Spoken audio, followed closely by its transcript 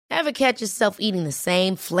Ever catch yourself eating the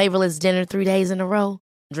same flavorless dinner 3 days in a row?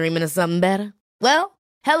 Dreaming of something better? Well,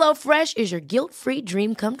 HelloFresh is your guilt-free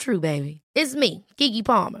dream come true, baby. It's me, Keke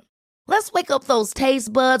Palmer. Let's wake up those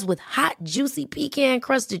taste buds with hot, juicy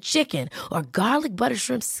pecan-crusted chicken or garlic butter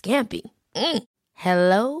shrimp scampi.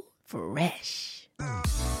 Hello Fresh.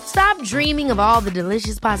 Stop dreaming of all the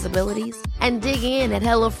delicious possibilities and dig in at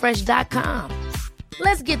HelloFresh.com.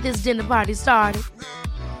 Let's get this dinner party started.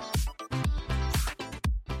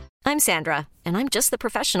 I'm Sandra, and I'm just the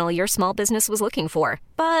professional your small business was looking for.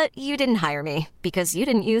 But you didn't hire me because you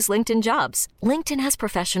didn't use LinkedIn Jobs. LinkedIn has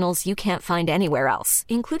professionals you can't find anywhere else,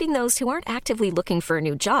 including those who aren't actively looking for a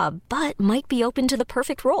new job, but might be open to the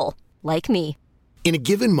perfect role, like me. In a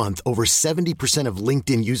given month, over 70% of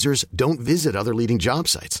LinkedIn users don't visit other leading job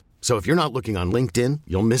sites. So if you're not looking on LinkedIn,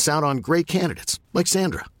 you'll miss out on great candidates like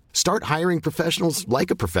Sandra. Start hiring professionals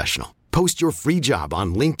like a professional. Post your free job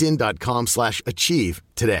on linkedin.com/achieve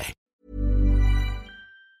today.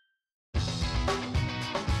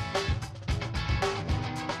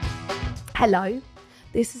 Hello,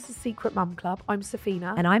 this is the Secret Mum Club. I'm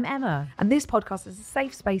Safina. And I'm Emma. And this podcast is a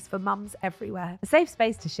safe space for mums everywhere. A safe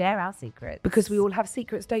space to share our secrets. Because we all have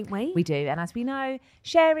secrets, don't we? We do. And as we know,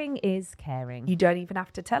 sharing is caring. You don't even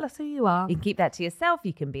have to tell us who you are. You can keep that to yourself.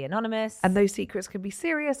 You can be anonymous. And those secrets can be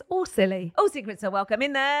serious or silly. All secrets are welcome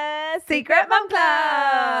in the Secret Mum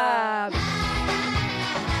Club.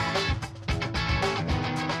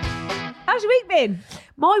 How's your week been?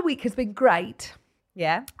 My week has been great.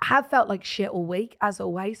 Yeah. I have felt like shit all week, as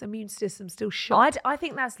always. Immune system still shot. I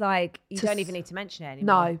think that's like you don't even need to mention it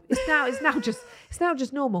anymore. No, it's now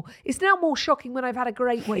just normal. It's now more shocking when I've had a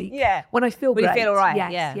great week. Yeah. When I feel When you great. feel all right,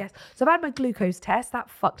 Yes, yeah. yes. So I've had my glucose test. That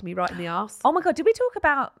fucked me right in the arse. Oh my God, did we talk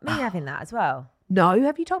about me having that as well? No,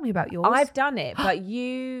 have you told me about yours? I've done it, but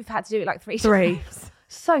you've had to do it like three times.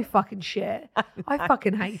 So fucking shit. I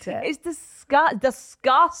fucking hate it. It's disgusting.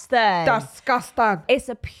 Disgusting. It's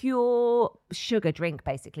a pure sugar drink,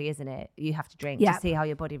 basically, isn't it? You have to drink to see how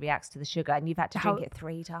your body reacts to the sugar, and you've had to drink it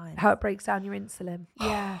 3 times. How it breaks down your insulin.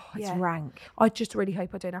 Yeah. It's rank. I just really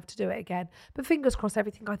hope I don't have to do it again. But fingers crossed,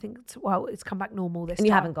 everything I think, it's come back normal this time. And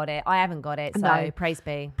you haven't got it. I haven't got it. So No. praise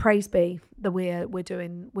be. Praise be that we're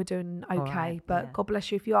doing okay. right, But yeah. God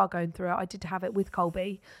bless you if you are going through it. I did have it with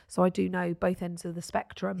Colby, so I do know both ends of the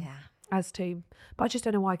spectrum. Yeah. As to, but I just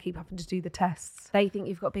don't know why I keep having to do the tests. They think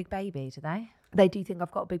you've got a big baby, do they? They do think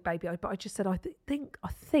I've got a big baby, but I just said I think I'm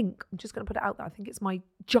just going to put it out there. I think it's my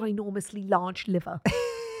ginormously large liver.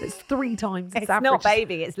 It's 3 times its average. Not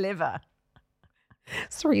baby, it's liver.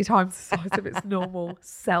 It's 3 times the size of its normal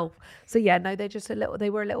self. So yeah, no, they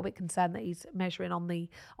were a little bit concerned that he's measuring on the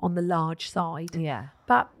large side. Yeah.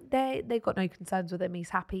 But they've got no concerns with him. He's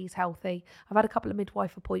happy, he's healthy. I've had a couple of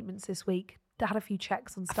midwife appointments this week. Had a few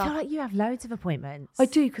checks and stuff. I feel like you have loads of appointments. I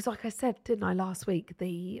do, because like I said, didn't I, last week,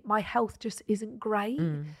 my health just isn't great.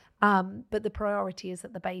 But the priority is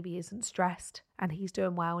that the baby isn't stressed and he's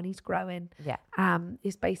doing well and he's growing. Yeah.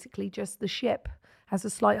 It's basically just the ship has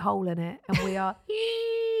a slight hole in it and we are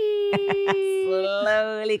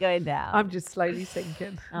slowly going down. I'm just slowly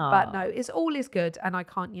sinking. Aww. But no, all is good, and I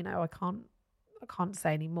can't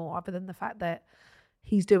say any more other than the fact that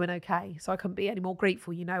he's doing okay. So I couldn't be any more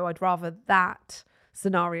grateful. I'd rather that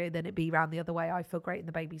scenario than it be around the other way. I feel great and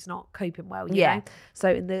the baby's not coping well. You know? So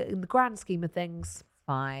in the grand scheme of things,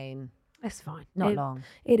 Fine. it's fine. Not long.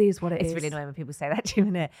 It is what it is. It's really annoying when people say that to you,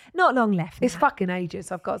 isn't it? Not long left. It's now. fucking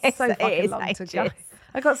ages. I've got It so fucking is long to go. ages.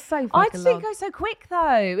 I got so I fucking just long. think it goes so quick,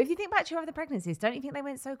 though. If you think back to your other pregnancies, don't you think they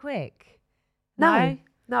went so quick? No.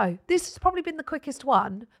 This has probably been the quickest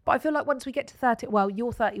one, but I feel like once we get to 30, well,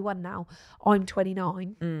 you're 31 now, I'm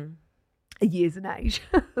 29. A year's an age.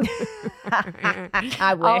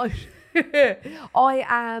 I wish. I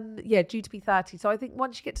am, due to be 30. So I think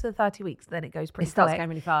once you get to the 30 weeks, then it goes pretty It starts quick. going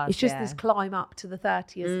really fast. It's just this climb up to the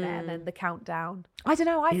 30, isn't it? And Mm. then the countdown. I don't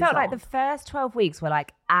know. I is felt like on. the first 12 weeks were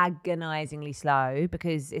like agonizingly slow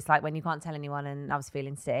because it's like when you can't tell anyone, and I was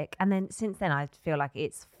feeling sick. And then since then, I feel like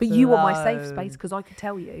it's But you were my safe flown. space because I could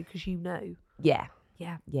tell you because you know. Yeah.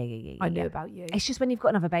 Yeah. I knew about you. It's just when you've got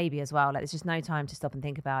another baby as well, like there's just no time to stop and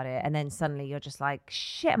think about it. And then suddenly you're just like,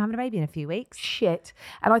 shit, I'm having a baby in a few weeks. Shit.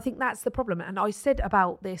 And I think that's the problem. And I spoke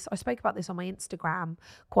about this on my Instagram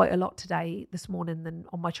quite a lot this morning and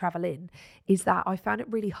on my travel in, is that I found it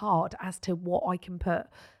really hard as to what I can put.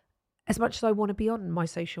 As much as I want to be on my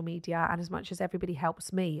social media and as much as everybody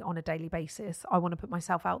helps me on a daily basis, I want to put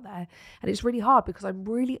myself out there. And it's really hard because I'm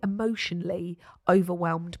really emotionally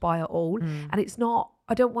overwhelmed by it all. And it's not,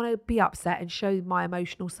 I don't want to be upset and show my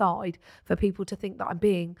emotional side for people to think that I'm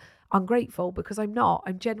being ungrateful, because I'm not.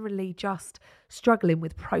 I'm generally just struggling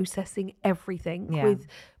with processing everything, with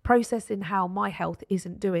processing how my health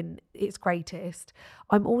isn't doing its greatest.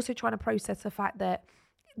 I'm also trying to process the fact that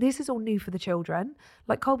this is all new for the children.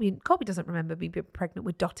 Like Colby doesn't remember me being pregnant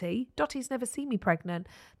with Dottie. Dottie's never seen me pregnant.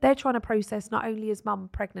 They're trying to process not only is mum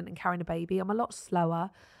pregnant and carrying a baby, I'm a lot slower.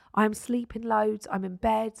 I'm sleeping loads. I'm in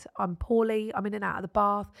bed. I'm poorly. I'm in and out of the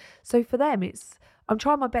bath. So for them, I'm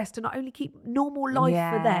trying my best to not only keep normal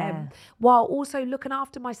life for them, while also looking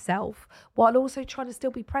after myself, while also trying to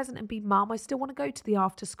still be present and be mum. I still want to go to the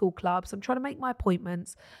after school clubs. I'm trying to make my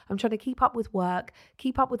appointments. I'm trying to keep up with work,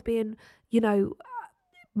 keep up with being,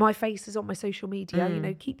 my face is on my social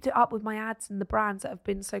media, keep it up with my ads and the brands that have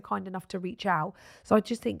been so kind enough to reach out. So I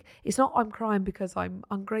just think it's not I'm crying because I'm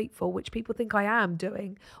ungrateful, which people think I am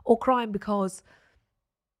doing, or crying because,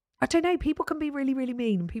 I don't know, people can be really, really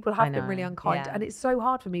mean. People have been really unkind. And it's so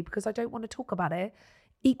hard for me because I don't want to talk about it.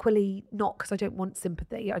 Equally, not because I don't want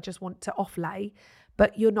sympathy. I just want to offlay.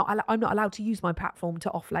 But I'm not allowed to use my platform to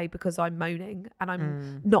offlay because I'm moaning. And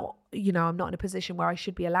I'm not, I'm not in a position where I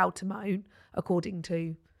should be allowed to moan, according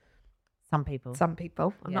to some people.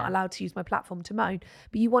 I'm not allowed to use my platform to moan.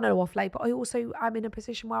 But you want to offlay. But I also am in a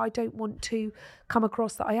position where I don't want to come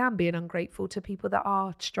across that I am being ungrateful to people that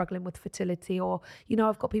are struggling with fertility. Or,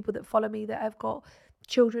 I've got people that follow me that have got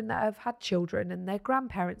children that have had children and their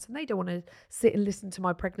grandparents, and they don't want to sit and listen to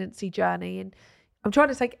my pregnancy journey. And I'm trying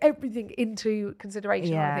to take everything into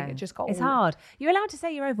consideration. I think it just got It's hard. You're allowed to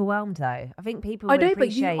say you're overwhelmed, though. I think people I know,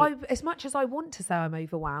 appreciate... but as much as I want to say I'm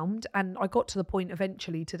overwhelmed, and I got to the point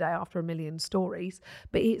eventually today after a million stories,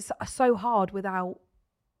 but it's so hard with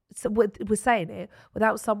saying it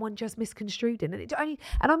without someone just misconstrued it. And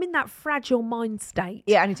I'm in that fragile mind state.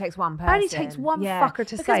 Yeah, it only takes one person. It only takes one fucker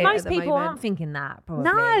to say it. Because most people aren't thinking that,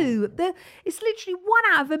 probably. No, it's literally 1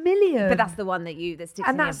 out of a million. But that's the one that sticks in your mind.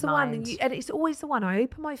 And that's the one, and it's always the one. I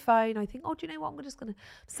open my phone, I think, do you know what? I'm just going to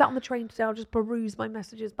sit on the train today. I'll just peruse my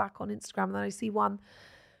messages back on Instagram, and then I see one.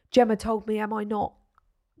 Gemma told me, am I not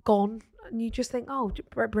gone? And you just think,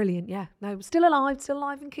 brilliant, yeah. No, still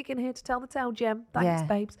alive and kicking here to tell the tale, Gem. Thanks,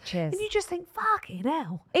 babes. Cheers. And you just think, fucking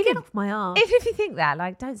hell, get off my arse. If you think that,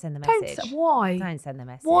 don't send the message. Why? Don't send the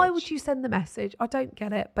message. Why would you send the message? I don't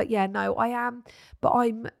get it. But yeah, no, I am. But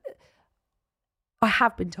I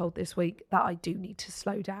have been told this week that I do need to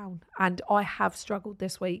slow down, and I have struggled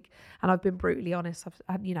this week, and I've been brutally honest.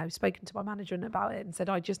 I've spoken to my manager about it and said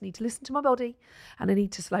I just need to listen to my body, and I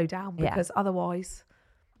need to slow down because otherwise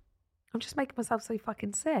I'm just making myself so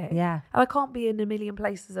fucking sick. Yeah. And I can't be in a million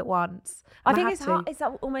places at once. I think it's hard. It's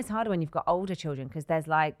almost harder when you've got older children because there's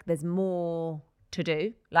more to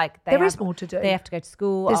do. There is more to do. They have to go to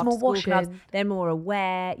school. There's more washing. Clubs. They're more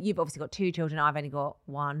aware. You've obviously got 2 children. I've only got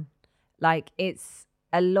 1. It's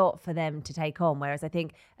a lot for them to take on. Whereas I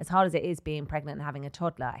think as hard as it is being pregnant and having a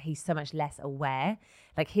toddler, he's so much less aware.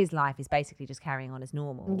 His life is basically just carrying on as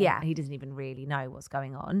normal. Yeah. He doesn't even really know what's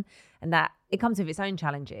going on. And that it comes with its own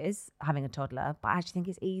challenges, having a toddler, but I actually think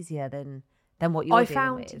it's easier than what you're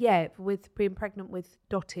dealing with. With being pregnant with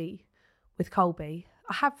Dottie, with Colby,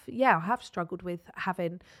 I have struggled with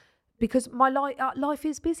having, because my life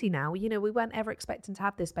is busy now. We weren't ever expecting to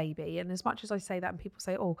have this baby. And as much as I say that and people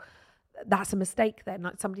say, that's a mistake then.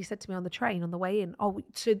 Like somebody said to me on the train on the way in,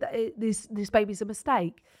 so this baby's a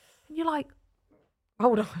mistake. And you're like,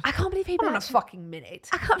 hold on. I can't believe people hold on a fucking minute.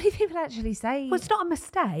 I can't believe people actually say. Well, it's not a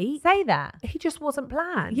mistake. Say that. He just wasn't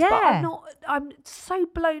planned. Yeah. But I'm so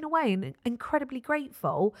blown away and incredibly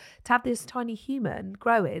grateful to have this tiny human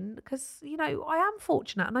growing because, I am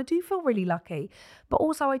fortunate and I do feel really lucky. But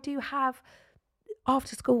also I do have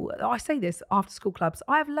after school clubs.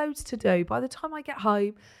 I have loads to do. By the time I get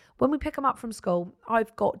home, when we pick them up from school,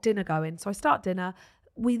 I've got dinner going. So I start dinner.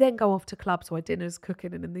 We then go off to clubs, so our dinner's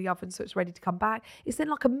cooking and in the oven, so it's ready to come back. It's then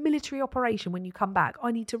like a military operation when you come back.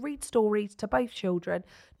 I need to read stories to both children,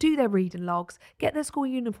 do their reading logs, get their school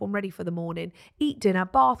uniform ready for the morning, eat dinner,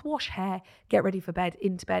 bath, wash hair, get ready for bed,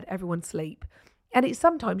 into bed, everyone sleep. And it's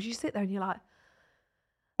sometimes you sit there and you're like,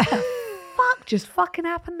 fuck just fucking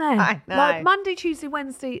happened there? I know. Monday, Tuesday,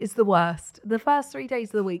 Wednesday is the worst. The first 3 days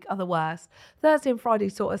of the week are the worst. Thursday and Friday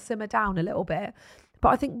sort of simmer down a little bit. But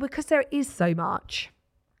I think because there is so much,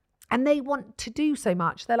 and they want to do so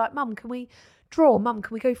much. They're like, Mum, can we draw? Mum,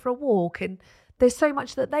 can we go for a walk? And there's so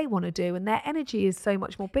much that they want to do, and their energy is so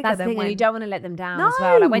much more bigger. That's than the thing, when you don't want to let them down as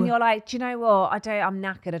well. When you're like, do you know what? I'm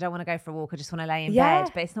knackered. I don't want to go for a walk. I just want to lay in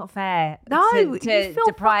bed. But it's not fair. To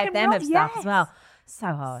deprive them of stuff as well. So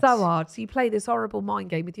hard. So you play this horrible mind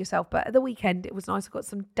game with yourself. But at the weekend, it was nice. I got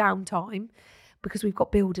some downtime because we've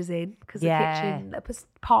got builders in because the kitchen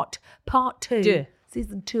part 2,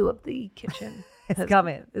 season 2 of the kitchen. It's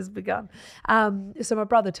coming. Has begun. So my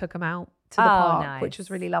brother took them out to the park, which was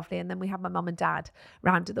really lovely. And then we had my mum and dad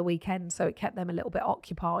round at the weekend, so it kept them a little bit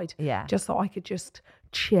occupied. Yeah. Just so I could just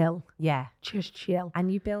chill. Yeah. Just chill.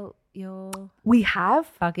 And you built your... We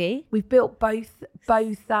have. Buggy? We've built both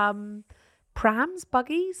prams,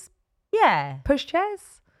 buggies. Yeah.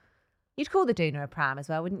 Pushchairs. You'd call the Doona a pram as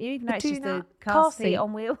well, wouldn't you? Even though it's just a car seat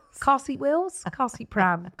on wheels. Car seat wheels, car seat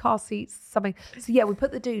pram, car seats, something. So yeah, we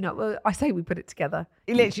put the Doona. Well, I say we put it together.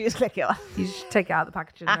 You literally just click it on. You just take it out of the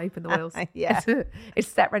package and open the wheels. Yeah. It's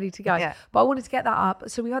set ready to go. Yeah. But I wanted to get that up.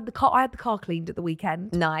 So I had the car cleaned at the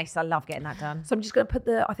weekend. Nice. I love getting that done. So I'm just going to put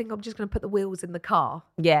the wheels in the car.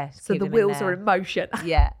 Yeah. So the wheels are in motion.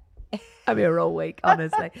 Yeah. I'm here all week,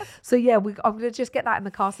 honestly. So yeah, I'm going to just get that in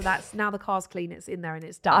the car. So that's now the car's clean. It's in there and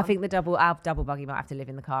it's done. I think our double buggy might have to live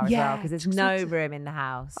in the car as well because there's no room in the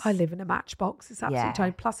house. I live in a matchbox. It's absolutely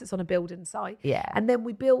tiny. Plus it's on a building site. Yeah. And then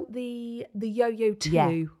we built the Yo-Yo 2.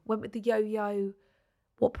 Yeah. Went with the Yo-Yo.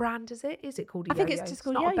 What brand is it? Is it called a Yo-Yo? I think it's just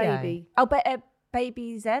called Yo-Yo. Baby. Oh,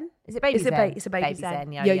 Baby Zen? Is it Baby Zen? It's a Baby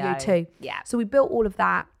Zen. Yo-Yo. Yo-Yo 2. Yeah. So we built all of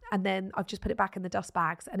that and then I've just put it back in the dust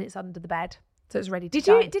bags and it's under the bed. So it's ready to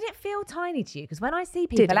go. Did it feel tiny to you? Because when I see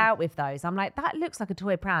people out with those, I'm like, that looks like a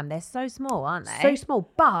toy pram. They're so small, aren't they? So small,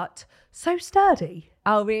 but so sturdy.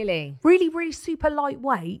 Oh, really? Really, really super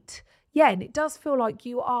lightweight. Yeah, and it does feel like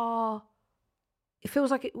it feels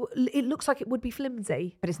like it looks like it would be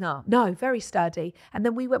flimsy. But it's not. No, very sturdy. And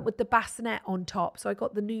then we went with the bassinet on top. So I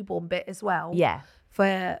got the newborn bit as well. Yeah.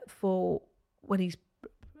 For when he's...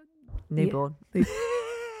 Newborn. Yeah,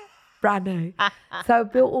 brand new. So I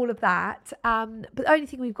built all of that. But the only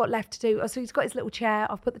thing we've got left to do, so he's got his little chair.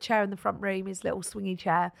 I've put the chair in the front room, his little swingy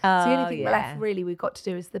chair. So the only thing left really we've got to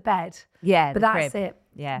do is the bed. Yeah, but that's crib. it.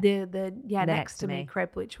 Yeah. The next to me crib,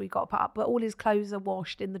 which we got put up. But all his clothes are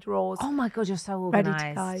washed in the drawers. Oh my God, you're so organised. Ready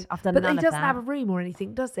to go. I've done but none of that. But he doesn't have a room or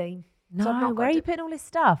anything, does he? No, So where are you putting all this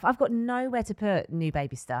stuff? I've got nowhere to put new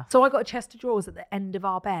baby stuff. So I got a chest of drawers at the end of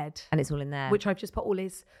our bed. And it's all in there. Which I've just put all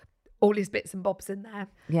his bits and bobs in there.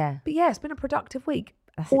 Yeah. But yeah, it's been a productive week.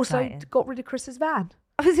 That's also exciting. got rid of Chris's van.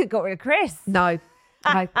 Has it got rid of Chris? No.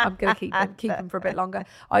 I'm going to keep him for a bit longer.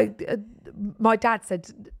 My dad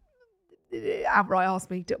said, outright asked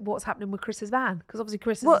me, what's happening with Chris's van? Because obviously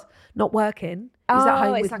Chris is not working. He's at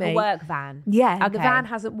home with like me. A work van. Yeah, okay. The van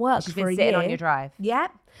hasn't worked She's for been a sitting year. on your drive. Yeah.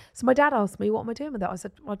 So my dad asked me, what am I doing with it? I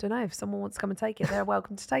said, I don't know. If someone wants to come and take it, they're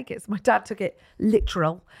welcome to take it. So my dad took it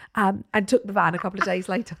literal and took the van a couple of days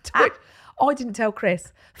later. To which I didn't tell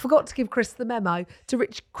Chris. Forgot to give Chris the memo. To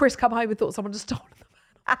which Chris come home and thought someone had stolen the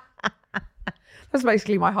van. That's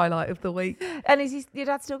basically my highlight of the week. And your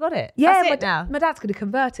dad still got it? Yeah, now. My dad's going to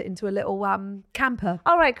convert it into a little camper.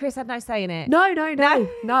 All right, Chris had no say in it. No.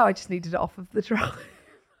 I just needed it off of the drive.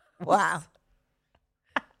 Wow.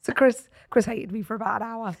 So Chris hated me for about an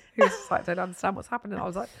hour. He was just like, I don't understand what's happening. I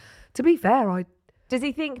was like, to be fair, does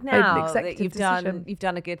he think now that you've decision.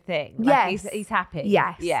 done a good thing? Yes. He's happy?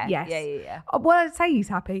 Yes. Yeah. Well, I'd say he's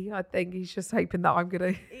happy. I think he's just hoping that I'm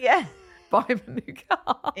going to buy him a new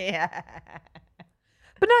car. Yeah.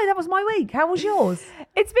 But no, that was my week. How was yours?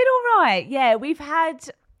 It's been all right. Yeah,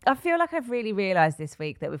 I feel like I've really realised this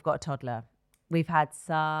week that we've got a toddler. We've had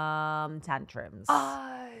some tantrums.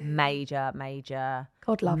 Major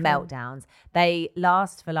God love meltdowns. They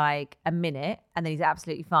last for like a minute and then he's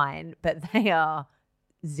absolutely fine, but they are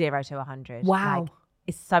 0 to 100. Wow. Like,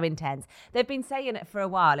 it's so intense. They've been saying it for a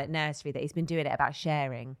while at nursery that he's been doing it about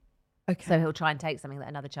sharing. Okay. So he'll try and take something that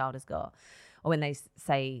another child has got. Or when they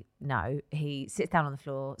say no, he sits down on the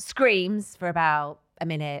floor, screams for about a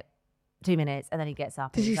minute, 2 minutes, and then he gets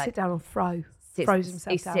up. Did you sit down or throws himself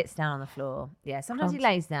down? He sits down on the floor. Yeah, sometimes he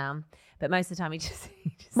lays down, but most of the time he just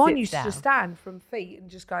Mine sits used down. to just stand from feet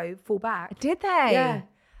and just go fall back. Did they? Yeah.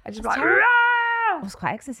 I just That's like, It was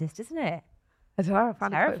quite Exorcist, isn't it? I don't know. I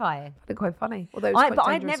found terrifying. It quite funny. But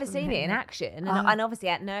I'd never seen it in action. And obviously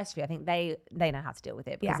at nursery, I think they know how to deal with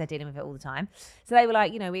it because they're dealing with it all the time. So they were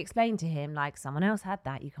like, we explained to him, like, someone else had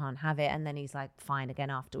that, you can't have it. And then he's like, fine again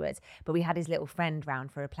afterwards. But we had his little friend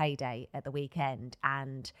round for a play date at the weekend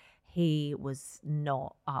and he was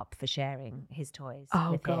not up for sharing his toys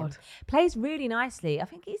with him. Plays really nicely. I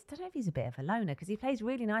think I don't know if he's a bit of a loner because he plays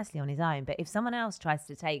really nicely on his own. But if someone else tries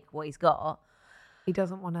to take what he's got, he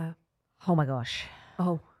doesn't want to. Oh my gosh.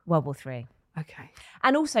 Oh, World War III. Okay.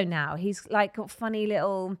 And also now he's like got funny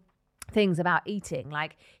little things about eating.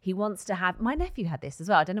 Like he wants to have, my nephew had this as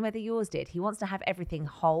well. I don't know whether yours did. He wants to have everything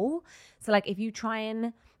whole. So like if you try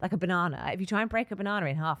and, like a banana, if you try and break a banana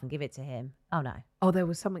in half and give it to him, oh no. Oh, there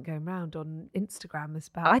was something going around on Instagram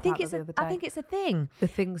about I think the other day. I think it's a thing. The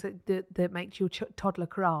things that make your toddler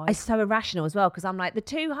cry. It's so irrational as well because I'm like, the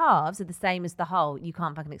two halves are the same as the whole. You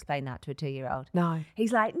can't fucking explain that to a 2-year-old. No.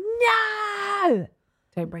 He's like, no. No.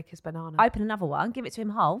 Don't break his banana. Open another one, give it to him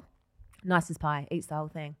whole. Nice as pie, eats the whole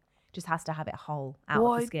thing. Just has to have it whole out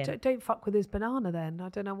of the skin. Don't fuck with his banana then. I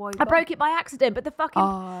don't know why. I broke it by accident, but the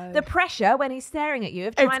fucking the pressure when he's staring at you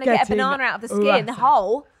of trying to get a banana out of the skin, the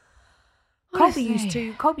whole. Colby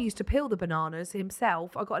used to peel the bananas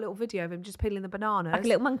himself. I got a little video of him just peeling the bananas. Like a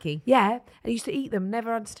little monkey. Yeah. And he used to eat them.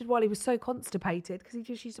 Never understood why he was so constipated because he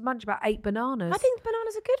just used to munch about 8 bananas. I think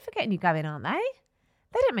bananas are good for getting you going, aren't they?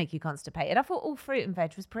 They don't make you constipated. I thought all fruit and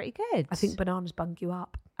veg was pretty good. I think bananas bung you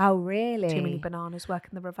up. Oh, really? Too many bananas work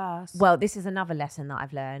in the reverse. Well, this is another lesson that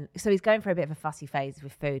I've learned. So he's going for a bit of a fussy phase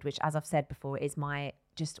with food, which, as I've said before, is my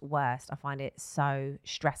just worst. I find it so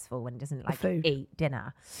stressful when he doesn't eat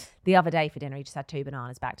dinner. The other day for dinner, he just had 2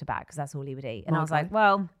 bananas back to back because that's all he would eat. And I was like,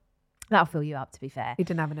 well, that'll fill you up, to be fair. He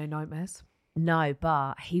didn't have no nightmares. No,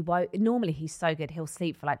 but he won't. Normally he's so good. He'll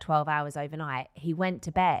sleep for like 12 hours overnight. He went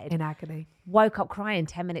to bed in agony. Woke up crying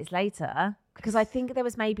 10 minutes later because I think there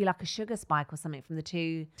was maybe like a sugar spike or something from the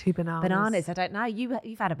two bananas. I don't know.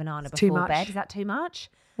 You've had a banana before bed. Is that too much?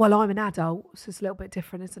 Well, I'm an adult, so it's a little bit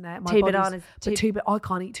different, isn't it? Two bananas. I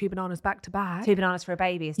can't eat 2 bananas back to back. 2 bananas for a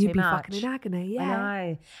baby is You'd too much. You'd be fucking in agony, yeah. I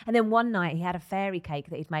know. And then one night he had a fairy cake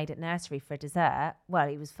that he'd made at nursery for dessert. Well,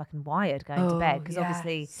 he was fucking wired going to bed because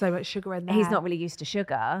obviously so much sugar in there. He's not really used to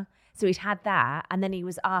sugar. So he'd had that and then he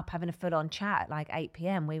was up having a full-on chat at like 8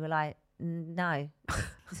 p.m. We were like, no.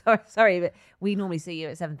 sorry, but we normally see you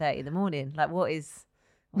at 7:30 in the morning. Like, what is...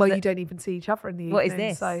 Well, you don't even see each other in the evening. What is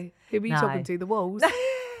this? So who are you talking to? The walls?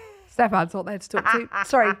 Stefan's not there to talk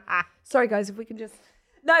to. Sorry, guys, if we can just...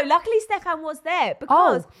 No, luckily Stefan was there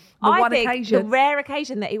because the rare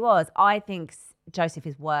occasion that he was, I think Joseph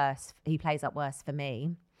is worse. He plays up worse for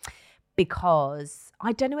me because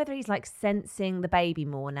I don't know whether he's like sensing the baby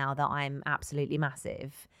more now that I'm absolutely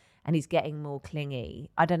massive and he's getting more clingy.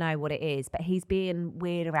 I don't know what it is, but he's being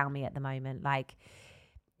weird around me at the moment. Like,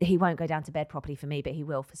 he won't go down to bed properly for me, but he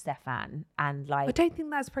will for Stefan. And like, I don't think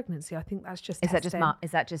that's pregnancy. I think that's just Is that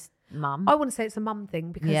just mum? I want to say it's a mum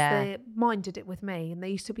thing because mine did it with me and they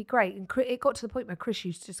used to be great. And it got to the point where Chris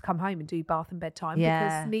used to just come home and do bath and bedtime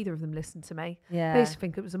because neither of them listened to me. Yeah. They used to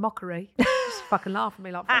think it was a mockery. Just fucking laugh at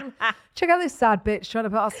me like, check out this sad bitch trying to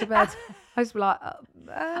put us to bed. I used to be like,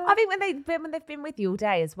 I think when they've been with you all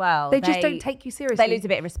day as well, they just don't take you seriously. They lose a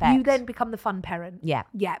bit of respect. You then become the fun parent. Yeah.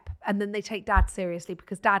 Yep. And then they take dad seriously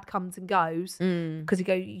because dad comes and goes. Because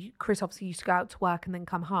Chris obviously used to go out to work and then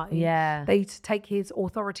come home. Yeah. They used to take his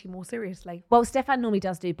authority more seriously. Well, Stefan normally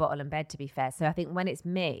does do bottle and bed, to be fair. So I think when it's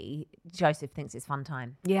me, Joseph thinks it's fun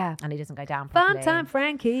time. Yeah. And he doesn't go down properly. Fun time,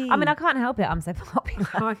 Frankie. I mean, I can't help it. I'm so popular.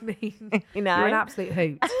 I mean, you know, you're an absolute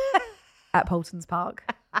hoot at Poulton's Park.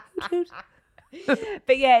 Hoot.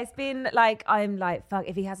 But yeah, it's been like, I'm like, fuck,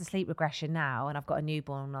 if he has a sleep regression now and I've got a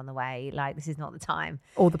newborn on the way, like, this is not the time.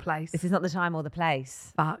 Or the place. This is not the time or the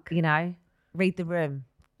place. Fuck. You know, read the room,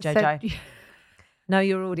 Jojo. Know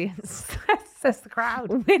your audience. Says the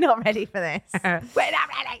crowd. We're not ready for this. We're not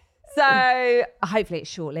ready. So hopefully it's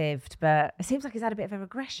short-lived, but it seems like he's had a bit of a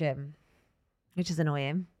regression, which is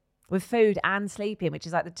annoying. With food and sleeping, which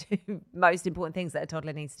is like the 2 most important things that a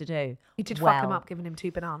toddler needs to do. You did fuck him up giving him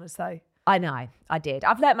 2 bananas, though. I know, I did.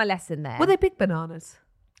 I've learnt my lesson there. Were they big bananas?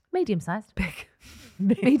 Medium-sized. Big.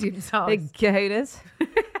 Medium-sized. Big kahunas.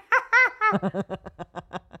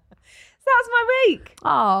 So that's my week.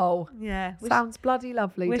 Oh. Yeah. Sounds bloody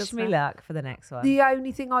lovely. Wish me luck for the next one. The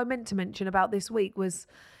only thing I meant to mention about this week was,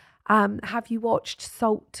 have you watched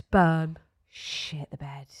Saltburn? Shit the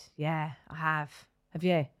bed. Yeah, I have. Have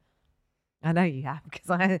you? I know you have because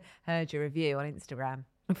I heard your review on Instagram.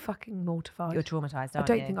 I'm fucking mortified. You're traumatized, aren't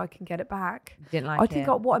you? I don't think I can get it back. You didn't like it? I think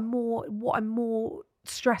what I'm more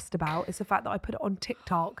stressed about is the fact that I put it on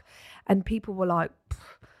TikTok and people were like,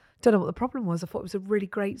 don't know what the problem was. I thought it was a really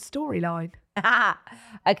great storyline.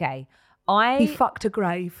 Okay. He fucked a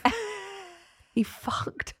grave. He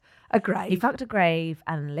fucked a grave. He fucked a grave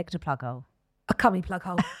and licked a plug hole. A cummy plug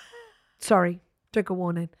hole. Sorry, trigger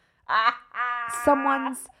warning.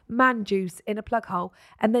 Someone's man juice in a plug hole,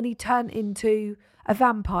 and then he turned into a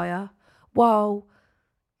vampire while...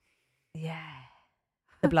 Yeah.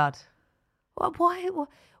 The blood. Why?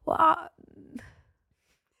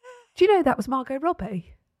 Do you know that was Margot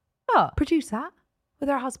Robbie? What? Produced that with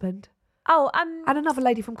her husband. Oh, and another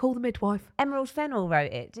lady from Call the Midwife. Emerald Fennell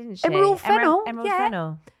wrote it, didn't she? Emerald Fennell? Emerald yeah.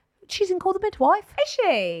 Fennell. She's in Call the Midwife. Is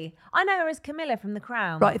she? I know her as Camilla from The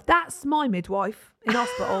Crown. Right, if that's my midwife in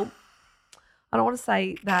hospital, I don't want to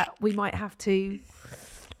say that we might have to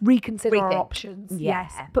reconsider our options. Yeah.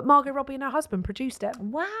 Yes. But Margot Robbie and her husband produced it.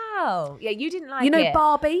 Wow. Yeah, you didn't like it. You know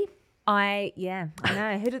Barbie? I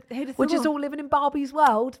know. Who'd have We're thought? just all living in Barbie's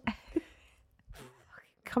world.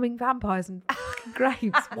 becoming vampires and fucking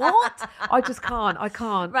graves. What? I just can't. I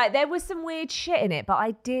can't. Right, there was some weird shit in it, but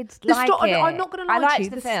I did like it. I'm not going to lie to you. I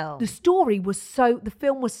liked the film. The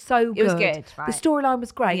film was so good. It was good, right? The storyline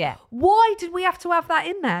was great. Yeah. Why did we have to have that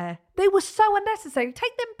in there? They were so unnecessary.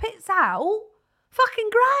 Take them bits out. Fucking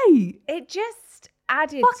great. It just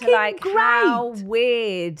added fucking to like great. how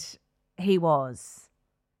weird he was.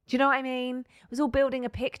 Do you know what I mean? It was all building a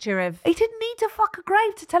picture of... He didn't need to fuck a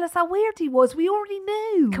grave to tell us how weird he was. We already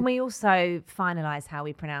knew. Can we also finalise how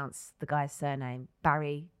we pronounce the guy's surname?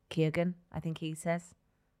 Barry Keoghan, I think he says.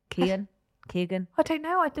 Keoghan? I don't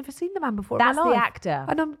know. I've never seen the man before. That's in my life. the actor.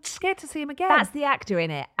 And I'm scared to see him again. That's the actor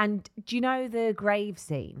in it. And do you know the grave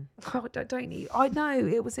scene? Oh, don't you? I know.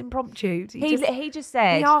 It was impromptu. He just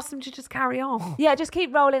said... He asked them to just carry on. Yeah, just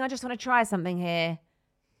keep rolling. I just want to try something here.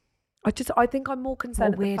 I think I'm more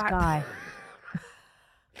concerned with the fact guy.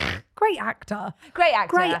 Great actor. Great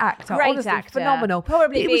actor. Honestly, phenomenal.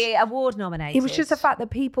 Probably be award nominated. It was just the fact that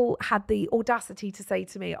people had the audacity to say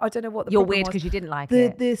to me, I don't know what the You're problem weird was. because you didn't like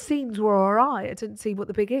it. The scenes were all right. I didn't see what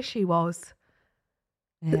the big issue was.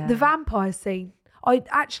 Yeah. The vampire scene. I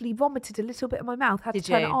actually vomited a little bit in my mouth, had to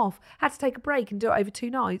turn it off, had to take a break and do it over 2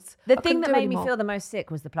 nights. The thing that made me feel the most sick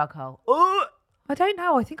was the plug hole. I don't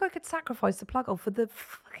know. I think I could sacrifice the plug hole for the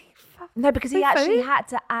fucking... No, because he actually had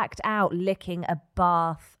to act out licking a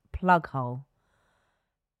bath plug hole.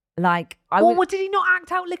 Like, did he not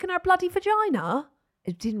act out licking her bloody vagina?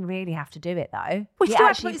 It didn't really have to do it though. Well, he still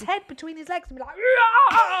had to put his head between his legs and be like,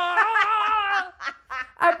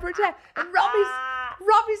 and pretend and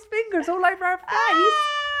rub his fingers all over her face.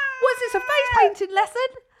 Was this a face painting lesson?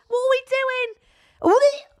 What are we doing?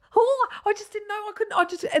 Oh, I just didn't know. I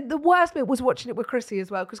couldn't. And the worst bit was watching it with Chrissy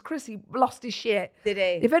as well, because Chrissy lost his shit. Did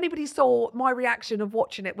he? If anybody saw my reaction of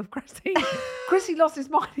watching it with Chrissy, Chrissy lost his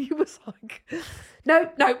mind. He was like,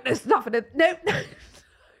 no, there's nothing. No,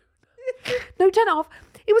 turn it off.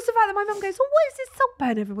 It was the fact that my mum goes, oh, what is this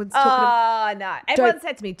saltburn everyone's talking about? Oh, no. Everyone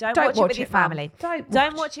said to me, don't watch it with your family.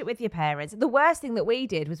 Don't watch it with your parents. The worst thing that we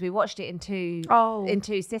did was we watched it in two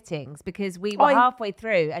sittings, because we were halfway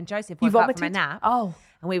through and Joseph woke up from a nap. Oh.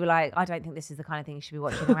 And we were like, I don't think this is the kind of thing you should be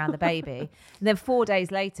watching around the baby. And then 4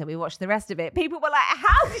 days later, we watched the rest of it. People were like,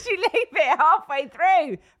 how did you leave it halfway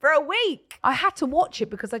through for a week? I had to watch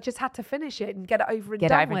it because I just had to finish it and get it over and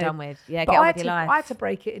done with. Get over and done with. Yeah, get on with your life. I had to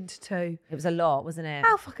break it into 2. It was a lot, wasn't it?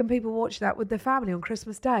 How fucking people watch that with their family on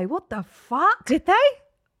Christmas Day? What the fuck? Did they?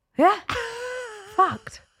 Yeah.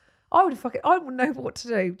 Fucked. I wouldn't know what to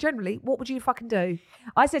do. Generally, what would you fucking do?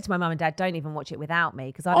 I said to my mum and dad, don't even watch it without me,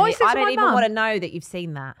 because I don't even want to know that you've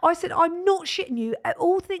seen that. I said, I'm not shitting you at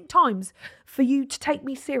all times for you to take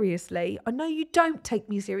me seriously. I know you don't take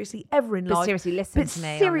me seriously ever in life. But seriously, listen to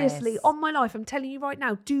me. Seriously, on my life, I'm telling you right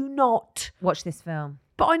now, do not watch this film.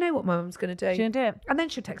 But I know what my mum's going to do. She's going to do it. And then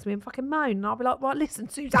she'll text me and fucking moan. And I'll be like, right, listen,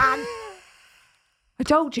 Suzanne. I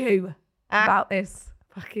told you about this.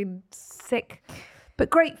 Fucking sick. But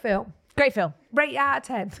great film. Great film. Rate out of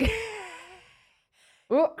 10.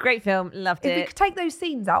 Great film. Loved it. If we could take those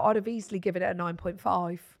scenes out, I'd have easily given it a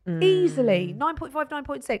 9.5. Easily. 9.5,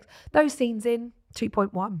 9.6. Those scenes in,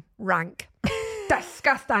 2.1. Rank.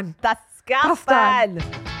 Disgusting.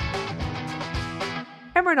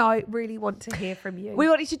 Emma and I really want to hear from you. We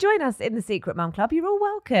want you to join us in the Secret Mum Club. You're all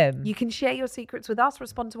welcome. You can share your secrets with us,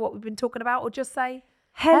 respond to what we've been talking about, or just say,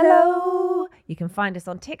 hello. You can find us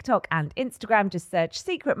on TikTok and Instagram. Just search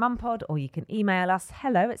Secret Mum Pod, or you can email us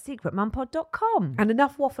hello@secretmumpod.com. And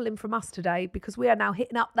enough waffling from us today, because we are now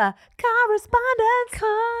hitting up the correspondence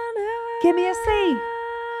corner. Give me a C.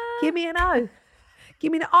 Give me an O.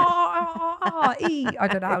 Give me an R-R-R-E. I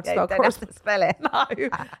don't know how to spell correspondence. Spell it. No, I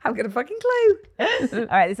haven't got a fucking clue. All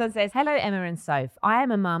right, this one says, hello, Emma and Soph. I am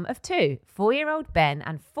a mum of 2, 4-year-old Ben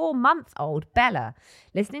and 4-month-old Bella.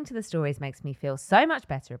 Listening to the stories makes me feel so much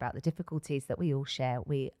better about the difficulties that we all share.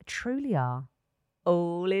 We truly are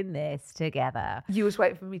all in this together. You was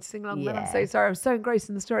waiting for me to sing along then. I'm so sorry. I was so engrossed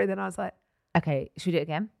in the story. Then I was like, okay, should we do it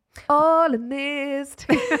again? All in this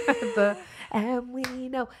together. And we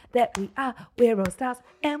know that we're all stars,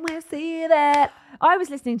 and we'll see that. I was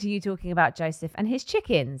listening to you talking about Joseph and his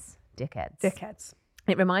chickens. Dickheads.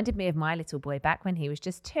 It reminded me of my little boy back when he was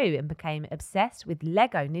just 2 and became obsessed with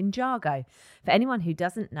Lego Ninjago. For anyone who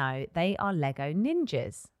doesn't know, they are Lego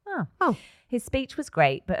ninjas. Oh. His speech was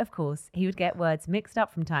great, but of course, he would get words mixed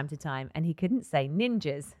up from time to time, and he couldn't say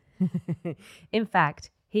ninjas. In fact,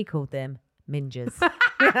 he called them minjas.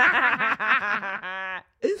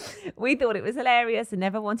 We thought it was hilarious and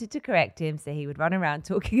never wanted to correct him, so he would run around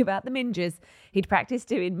talking about the minjas. He'd practice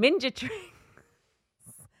doing ninja tricks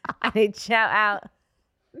and he'd shout out,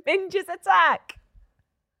 "Minjas attack!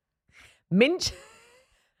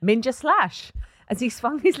 Ninja Slash, as he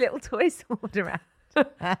swung his little toy sword around.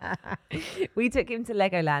 We took him to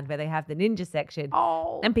Legoland where they have the ninja section.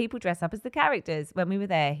 And people dress up as the characters. When we were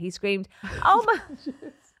there, he screamed,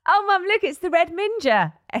 Oh, Mum, look, it's the Red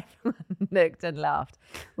Ninja. Everyone looked and laughed.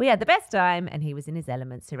 We had the best time, and he was in his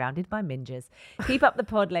element, surrounded by ninjas. Keep up the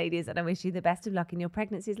pod, ladies, and I wish you the best of luck in your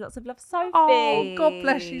pregnancies. Lots of love, Sophie. Oh, God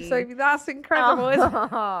bless you, Sophie. That's incredible, isn't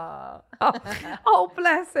it? Oh,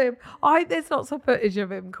 bless him. I hope there's lots of footage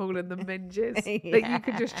of him calling them ninjas that you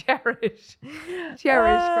could just cherish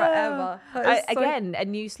forever. Again, a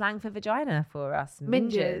new slang for vagina for us.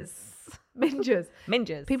 Minges.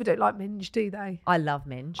 Minges. People don't like minge, do they? I love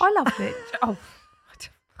minge. I love minge. Oh,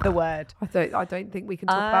 the word. I don't think we can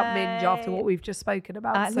talk about minge after what we've just spoken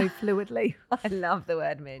about so fluidly. I love the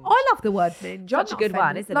word minge. I love the word minge. Such a good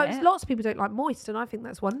one, isn't it? Lots of people don't like moist, and I think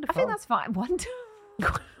that's wonderful. I think that's fine.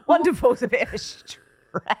 Wonderful's a bit of a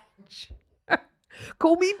stretch.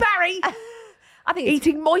 Call me Barry. I think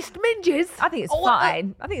eating moist minges. I think it's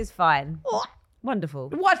fine. I think it's fine. Wonderful.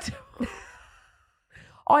 What?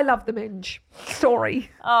 I love the minge. Sorry.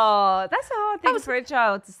 Oh, that's a hard thing for a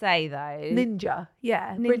child to say, though. Ninja.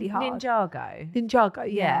 Yeah, really hard. Ninjago,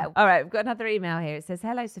 yeah. All right, we've got another email here. It says,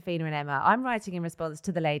 hello, Safina and Emma. I'm writing in response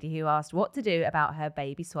to the lady who asked what to do about her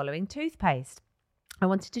baby swallowing toothpaste. I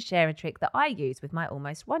wanted to share a trick that I use with my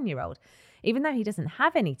almost 1-year-old. Even though he doesn't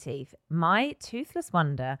have any teeth, my toothless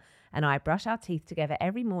wonder and I brush our teeth together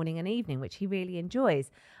every morning and evening, which he really enjoys.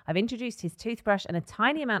 I've introduced his toothbrush and a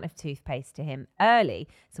tiny amount of toothpaste to him early,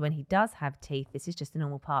 so when he does have teeth, this is just a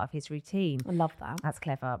normal part of his routine. I love that. That's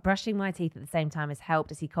clever. Brushing my teeth at the same time has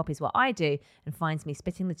helped as he copies what I do and finds me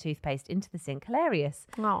spitting the toothpaste into the sink hilarious.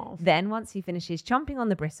 Oh. Then, once he finishes chomping on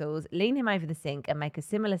the bristles, lean him over the sink and make a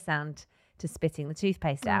similar sound to spitting the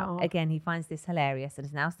toothpaste out. Again, he finds this hilarious and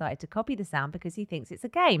has now started to copy the sound because he thinks it's a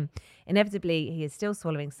game. Inevitably, he is still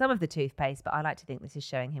swallowing some of the toothpaste, but I like to think this is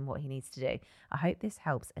showing him what he needs to do. I hope this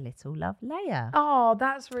helps a little love Leia. Oh,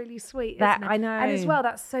 that's really sweet, isn't it? I know. And as well,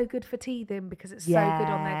 that's so good for teething because it's so good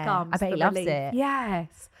on their gums. I bet he loves it.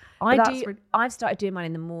 Yes. I've started doing mine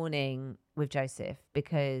in the morning with Joseph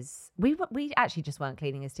because we actually just weren't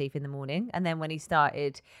cleaning his teeth in the morning, and then when he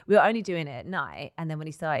started, we were only doing it at night, and then when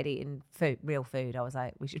he started eating real food, I was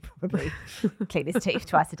like, we should probably clean his teeth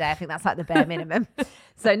twice a day. I think that's like the bare minimum.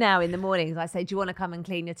 So now in the mornings I say, do you want to come and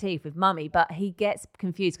clean your teeth with mummy? But he gets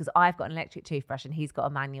confused because I've got an electric toothbrush and he's got a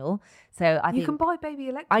manual, so I think you can buy baby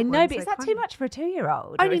electric I know, ones, but is that too much for a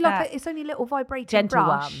 2-year-old? Only it's only a little vibrating gentle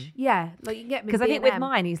brush. one. Yeah, like you can get me because I think with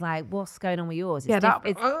mine he's like, what's going on with yours? It's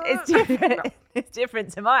it's different. It's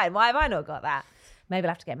different to mine. Why have I not got that? Maybe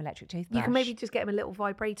I'll have to get him an electric toothbrush. You can maybe just get him a little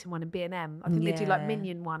vibrating one in B&M. I think they do like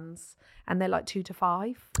minion ones, and they're like 2 to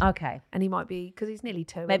 5. Okay. And he might be, because he's nearly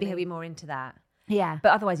 2. Maybe he'll be more into that. Yeah.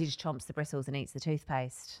 But otherwise he just chomps the bristles and eats the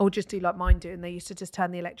toothpaste. Or just do like mine do, and they used to just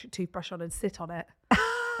turn the electric toothbrush on and sit on it.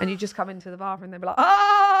 And you just come into the bathroom and they'd be like,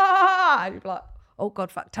 ah! And you'd be like, oh God,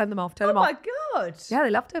 fuck, turn them off, turn them off. Oh my God. Yeah,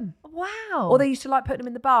 they loved him. Wow. Or they used to like putting them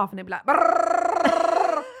in the bath and they'd be like,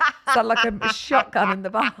 sound like a shotgun in the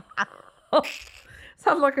bath.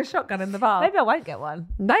 Sounds like a shotgun in the bath. Maybe I won't get one.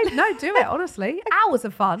 No, do it, honestly. Hours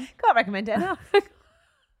of fun. Can't recommend it enough.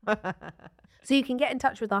 So you can get in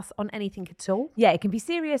touch with us on anything at all. Yeah, it can be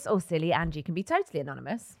serious or silly, and you can be totally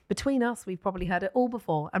anonymous. Between us, we've probably heard it all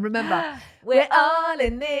before. And remember, we're all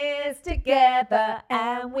in this together,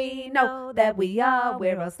 and we know that we're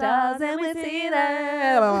all stars and we see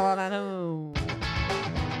them.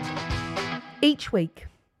 Each week,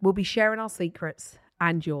 we'll be sharing our secrets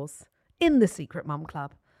and yours in the Secret Mum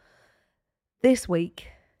Club. This week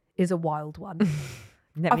is a wild one.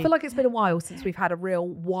 I feel like it's been a while since we've had a real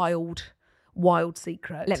wild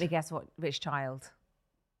secret. Let me guess which child.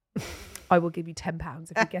 I will give you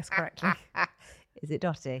 £10 if you guess correctly. Is it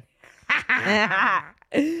Dottie?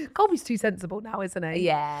 Colby's too sensible now, isn't he?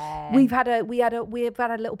 Yeah. We've had a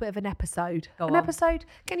little bit of an episode. Go on. Episode?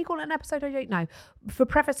 Can you call it an episode? I don't know. For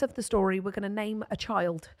preface of the story, we're going to name a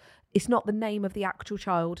child. It's not the name of the actual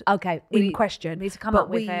child. Okay. In question. We need to come up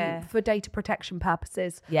with for data protection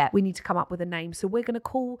purposes. Yeah. We need to come up with a name. So we're going to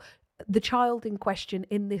call the child in question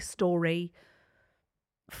in this story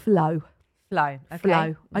Flo. Okay.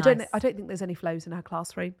 Flo. Nice. I don't think there's any Flo's in our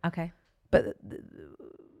classroom. Okay. But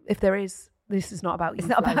if there is, this is not about you. It's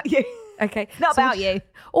not Flo. about you. Okay. Not about you.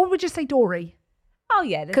 Or we'll just say Dory. Oh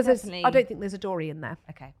yeah, because definitely. I don't think there's a Dory in there.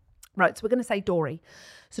 Okay. Right, so we're going to say Dory.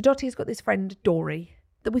 So Dottie's got this friend Dory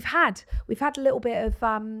that we've had a little bit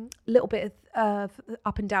of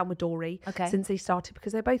up and down with Dory since they started,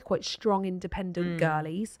 because they're both quite strong, independent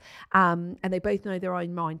girlies, and they both know their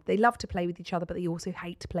own mind. They love to play with each other, but they also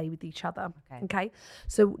hate to play with each other. Okay.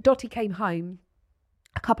 So Dottie came home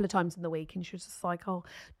a couple of times in the week, and she was just like, oh,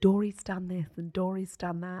 Dory's done this and Dory's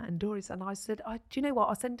done that and Dory's, and I said, do you know what,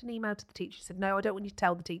 I'll send an email to the teacher. She said, no, I don't want you to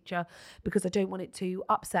tell the teacher because I don't want it to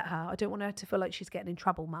upset her. I don't want her to feel like she's getting in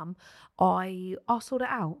trouble, Mum. I'll sort it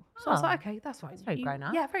out. So I was like, okay, that's fine. That's very grown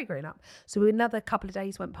up. Yeah, very grown up. So another couple of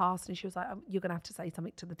days went past and she was like, you're going to have to say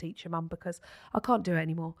something to the teacher, Mum, because I can't do it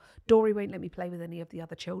anymore. Dory won't let me play with any of the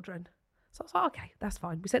other children. So I was like, okay, that's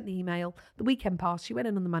fine. We sent the email. The weekend passed. She went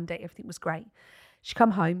in on the Monday. Everything was great. She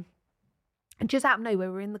come home and just out of nowhere,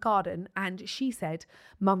 we were in the garden and she said,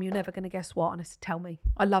 Mum, you're never going to guess what. And I said, tell me.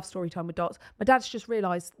 I love story time with Dots. My dad's just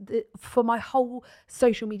realised that for my whole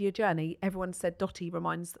social media journey, everyone said Dottie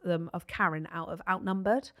reminds them of Karen out of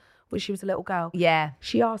Outnumbered, when she was a little girl. Yeah.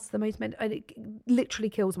 She asked the most, and it literally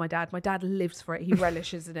kills my dad. My dad lives for it. He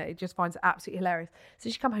relishes in it. He just finds it absolutely hilarious.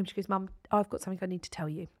 So she come home, she goes, Mum, I've got something I need to tell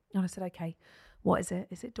you. And I said, okay, what is it?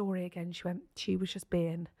 Is it Dory again? She went, she was just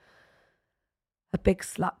being a big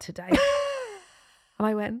slut today. And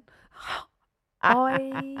I went,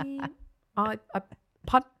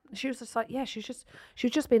 she was just like, yeah, she was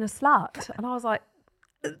just being a slut. And I was like,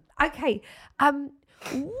 okay,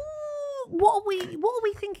 what are we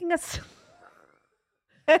thinking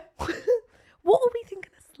what are we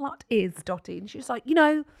thinking a slut is, Dottie? And she was like,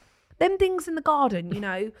 them things in the garden,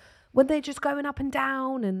 when they're just going up and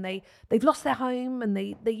down and they've lost their home and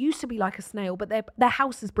they used to be like a snail, but their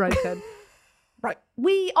house is broken. Right.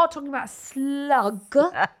 We are talking about slug.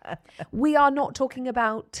 We are not talking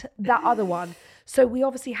about that other one. So we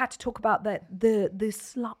obviously had to talk about that the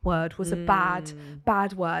slut word was a bad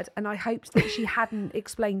word. And I hoped that she hadn't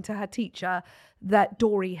explained to her teacher that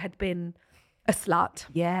Dory had been a slut.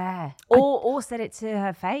 Yeah. Or said it to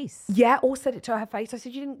her face. Yeah, or said it to her face. I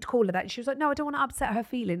said, you didn't call her that. And she was like, no, I don't want to upset her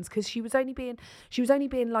feelings, because she was only being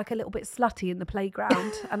like a little bit slutty in the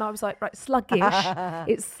playground. And I was like, right, sluggish.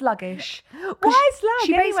 It's sluggish. Why slug?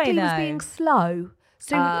 She basically was being slow.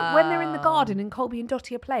 So when they're in the garden and Colby and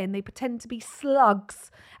Dottie are playing, they pretend to be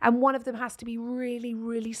slugs. And one of them has to be really,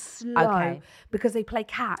 really slow because they play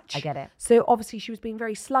catch. I get it. So obviously she was being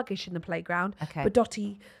very sluggish in the playground. Okay. But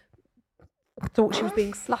Dottie thought she was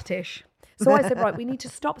being sluttish. So I said, right, we need to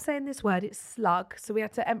stop saying this word. It's slug. So we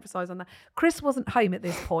had to emphasise on that. Chris wasn't home at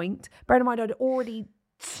this point. Bear in mind, I'd already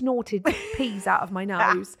snorted peas out of my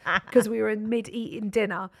nose because we were in mid-eating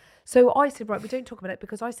dinner. So I said, right, we don't talk about it,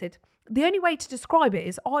 because I said, the only way to describe it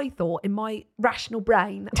is, I thought in my rational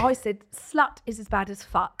brain, I said, slut is as bad as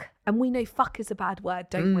fuck. And we know fuck is a bad word,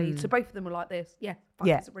 don't we? So both of them were like this. Yeah, fuck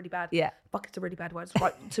is a really bad. Yeah. Fuck is a really bad word.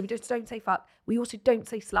 Right. So we just don't say fuck. We also don't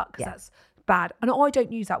say slut, because that's bad. And I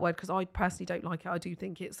don't use that word because I personally don't like it. I do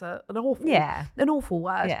think it's an awful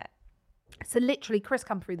word. Yeah. So literally, Chris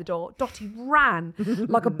come through the door. Dottie ran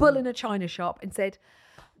like a bull in a china shop and said,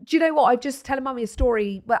 do you know what? I'm just telling Mummy a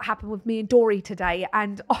story that happened with me and Dory today,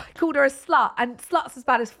 and I called her a slut, and slut's as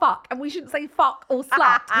bad as fuck, and we shouldn't say fuck or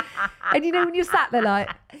slut. And when you're sat there like,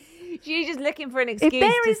 she's just looking for an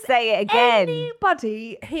excuse to say it again.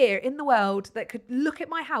 Anybody here in the world that could look at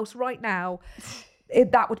my house right now,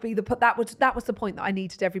 that was the point that I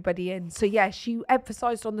needed everybody in. So yeah, she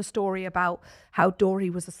emphasised on the story about how Dory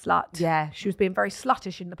was a slut. Yeah, she was being very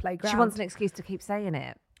sluttish in the playground. She wants an excuse to keep saying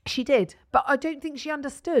it. She did, but I don't think she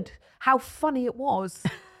understood how funny it was.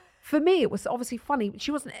 For me, it was obviously funny. She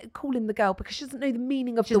wasn't calling the girl because she doesn't know the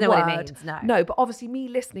meaning of the word. What it means, no, but obviously me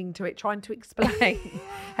listening to it, trying to explain.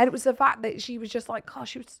 And it was the fact that she was just like, gosh,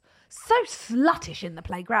 she was so sluttish in the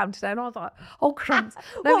playground today. And I was like, oh, crumbs.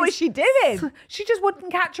 What was she doing? She just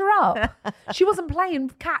wouldn't catch her up. She wasn't playing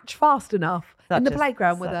catch fast enough in the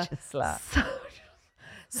playground with her. Such a slut.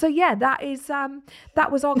 So yeah, that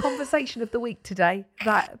was our conversation of the week today.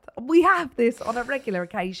 That we have this on a regular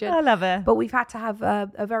occasion. I love it. But we've had to have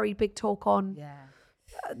a very big talk on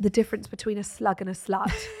the difference between a slug and a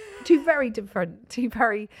slut. Two very,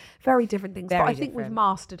 very different things. But I think we've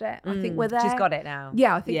mastered it. I think we're there. She's got it now.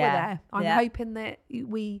 Yeah, I think we're there. I'm hoping that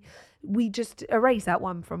we just erase that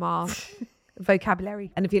one from our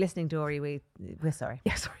vocabulary. And if you're listening, Dory, we're sorry.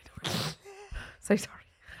 Yeah, sorry, Dory. So sorry.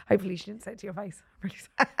 Hopefully she didn't say it to your face. I'm really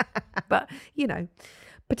sorry. But,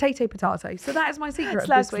 potato. So that is my secret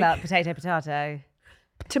slug, this week. Slut, potato.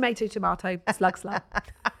 Tomato, slug.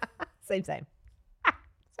 Same.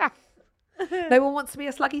 No one wants to be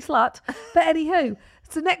a sluggy slut. But anywho,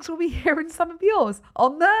 so next we'll be hearing some of yours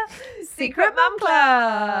on the Secret Mum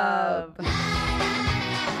Club.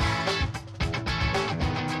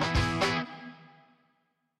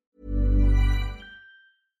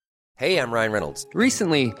 Hey, I'm Ryan Reynolds.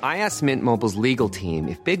 Recently, I asked Mint Mobile's legal team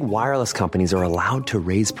if big wireless companies are allowed to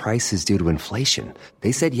raise prices due to inflation.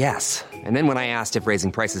 They said yes. And then when I asked if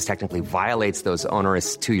raising prices technically violates those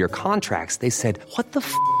onerous 2-year contracts, they said, "What the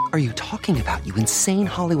f*** are you talking about, you insane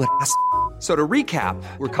Hollywood ass?" So to recap,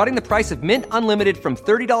 we're cutting the price of Mint Unlimited from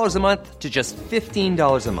 $30 a month to just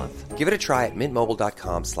 $15 a month. Give it a try at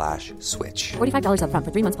mintmobile.com/switch. $45 up front for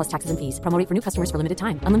 3 months plus taxes and fees. Promo rate for new customers for limited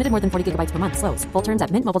time. Unlimited more than 40 gigabytes per month. Slows full terms at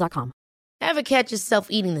mintmobile.com. Ever catch yourself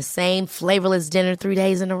eating the same flavorless dinner 3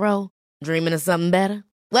 days in a row? Dreaming of something better?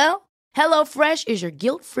 Well, HelloFresh is your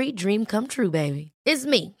guilt-free dream come true, baby. It's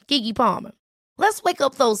me, Keke Palmer. Let's wake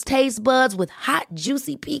up those taste buds with hot,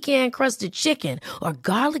 juicy pecan-crusted chicken or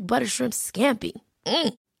garlic butter shrimp scampi.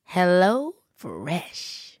 Hello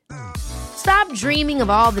Fresh. Stop dreaming of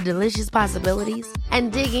all the delicious possibilities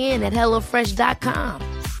and dig in at HelloFresh.com.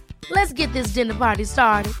 Let's get this dinner party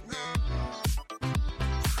started.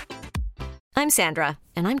 I'm Sandra,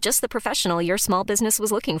 and I'm just the professional your small business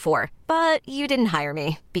was looking for. But you didn't hire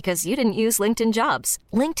me because you didn't use LinkedIn Jobs.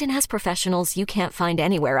 LinkedIn has professionals you can't find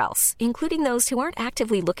anywhere else, including those who aren't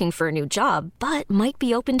actively looking for a new job, but might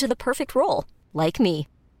be open to the perfect role, like me.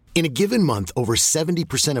 In a given month, over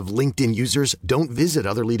 70% of LinkedIn users don't visit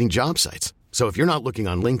other leading job sites. So if you're not looking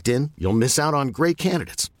on LinkedIn, you'll miss out on great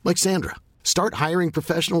candidates like Sandra. Start hiring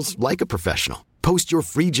professionals like a professional. Post your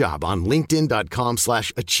free job on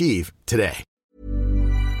linkedin.com/achieve today.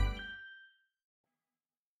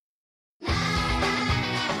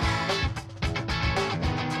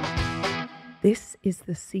 This is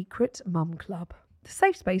the Secret Mum Club, the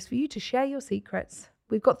safe space for you to share your secrets.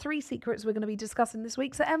 We've got 3 secrets we're going to be discussing this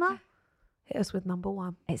week. So Emma, hit us with number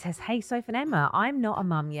 1. It says, "Hey, Soph and Emma, I'm not a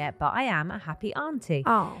mum yet, but I am a happy auntie.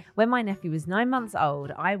 Oh. When my nephew was 9 months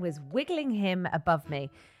old, I was wiggling him above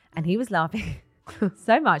me and he was laughing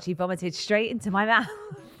so much he vomited straight into my mouth."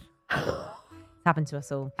 It's happened to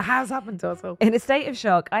us all. It has happened to us all. In a state of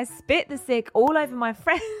shock, I spit the sick all over my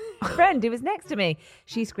friend who was next to me.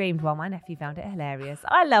 She screamed while my nephew found it hilarious.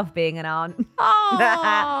 I love being an aunt.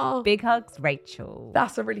 Oh. Big hugs, Rachel.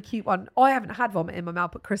 That's a really cute one. I haven't had vomit in my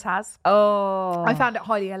mouth, but Chris has. Oh. I found it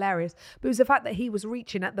highly hilarious. But it was the fact that he was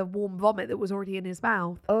reaching at the warm vomit that was already in his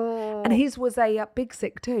mouth. Oh. And his was a big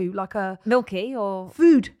sick too, like a... Milky or...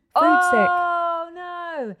 Food sick. Oh,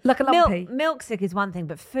 no. Like a lumpy. Milk sick is one thing,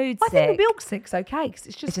 but food sick... I think the milk sick's okay because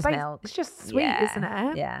it's just milk. It's just sweet, isn't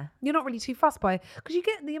it? Yeah. You're not really too fussed by it because you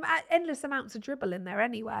get the endless amounts of dribble in there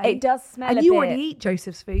anyway. It does smell and a you bit. already eat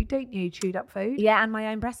Joseph's food, don't you? Chewed up food. Yeah, and my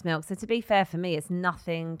own breast milk. So to be fair, for me, it's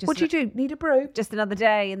nothing. Just what do you do? Need a brew? Just another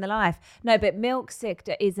day in the life. No, but milk sick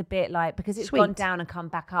is a bit like, because it's Sweet. gone down and come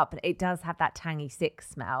back up, it does have that tangy sick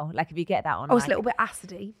smell. Like if you get that on... Oh, it's a little bit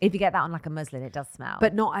acidy. If you get that on like a muslin, it does smell.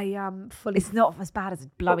 But not a fully... It's not as bad as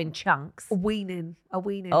blowing chunks. A weaning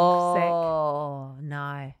sick. Oh,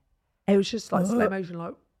 no. It was just like slow motion,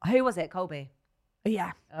 like... Who was it? Colby?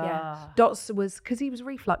 Yeah. Dots was... Because he was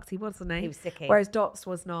refluxy, wasn't he? He was sicky. Whereas Dots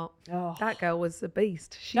was not. Oh. That girl was a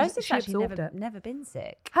beast. Joseph's actually absorbed never been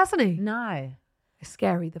sick. Hasn't he? No. It's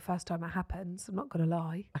scary the first time it happens. I'm not going to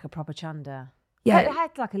lie. Like a proper chunder. Yeah. It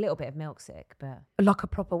had like a little bit of milk sick, but... Like a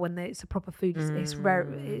proper, when it's a proper food, it's rare.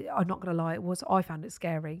 I'm not going to lie, I found it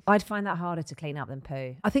scary. I'd find that harder to clean up than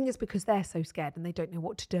poo. I think it's because they're so scared and they don't know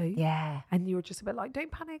what to do. Yeah. And you're just a bit like, don't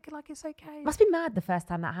panic, like it's okay. Must be mad the first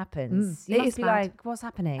time that happens. You must be mad. like, what's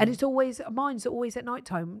happening? And it's always, mine's always at night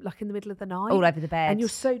time, like in the middle of the night. All over the bed. And you're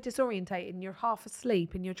so disorientated and you're half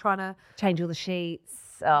asleep and you're trying to... Change all the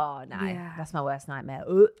sheets. Oh, no. Yeah. That's my worst nightmare.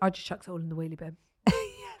 I just chucked it all in the wheelie bin.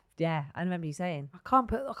 Yeah, I remember you saying. I can't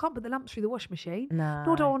put the lamps through the washing machine. No.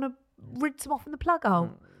 Nor do I want to rinse them off in the plug hole.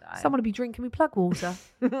 No. Someone will be drinking me plug water.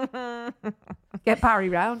 Get Barry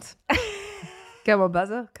round. Come on,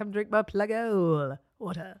 Buzzer. Come drink my plug hole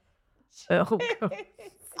water. Oh, God.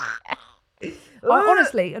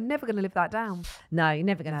 Honestly, I'm never going to live that down. No, you're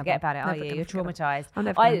never going to forget about it, are you? You're traumatised.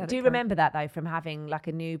 I do remember that, though, from having like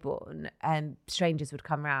a newborn, and strangers would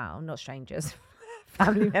come round. Not strangers.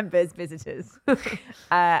 Family members, visitors,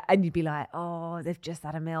 and you'd be like, oh, they've just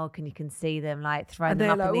had a milk, and you can see them like throwing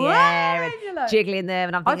them up in the air and like, jiggling them,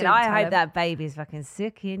 and I'm thinking, I hope that baby's fucking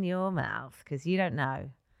sick in your mouth, because you don't know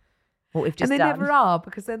what we've just done. And they never are,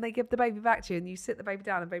 because then they give the baby back to you and you sit the baby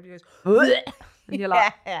down and the baby goes and you're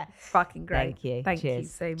like, fucking great. Thank you. Thank you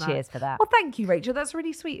so much. Cheers for that. Well, thank you, Rachel. That's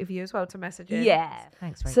really sweet of you as well to message in. Yeah.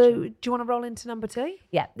 Thanks, Rachel. So do you want to roll into number 2?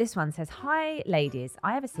 Yeah, this one says, hi, ladies.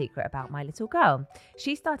 I have a secret about my little girl.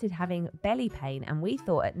 She started having belly pain and we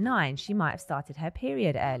thought at 9 she might have started her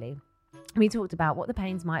period early. We talked about what the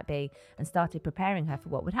pains might be and started preparing her for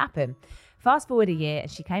what would happen. Fast forward a year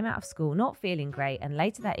and she came out of school not feeling great, and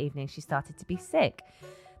later that evening she started to be sick.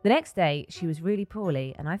 The next day, she was really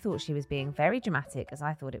poorly, and I thought she was being very dramatic as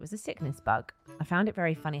I thought it was a sickness bug. I found it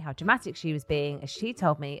very funny how dramatic she was being as she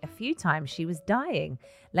told me a few times she was dying.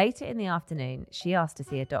 Later in the afternoon, she asked to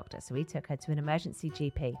see a doctor, so we took her to an emergency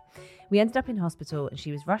GP. We ended up in hospital and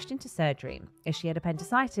she was rushed into surgery as she had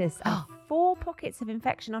appendicitis and 4 pockets of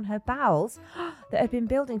infection on her bowels that had been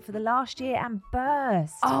building for the last year and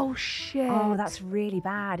burst. Oh, shit. Oh, that's really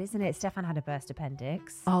bad, isn't it? Stefan had a burst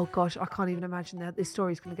appendix. Oh, gosh, I can't even imagine that. This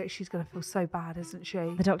story's going to go, she's going to feel so bad, isn't she?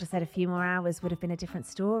 The doctor said a few more hours would have been a different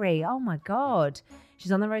story. Oh, my God.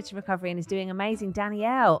 She's on the road to recovery and is doing amazing.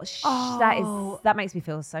 Danielle, that makes me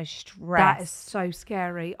feel so stressed. That is so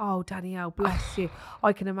scary. Oh, Danielle, bless you.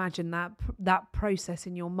 I can imagine that process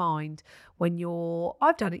in your mind when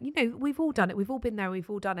I've done it. You know, we've all done it. We've all been there. We've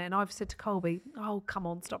all done it. And I've said to Colby, oh, come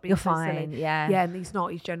on, stop being You're so fine. silly. Yeah. Yeah, and he's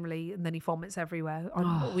not. He's generally, and then he vomits everywhere.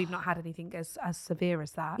 We've not had anything as severe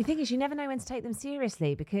as that. The thing is, you never know when to take them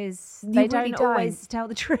seriously because You they really don't always tell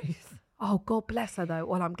the truth. Oh, God bless her, though.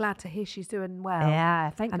 Well, I'm glad to hear she's doing well.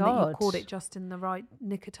 Yeah, thank God. And that you caught it just in the right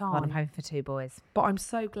nick of time. Well, I'm hoping for 2 boys. But I'm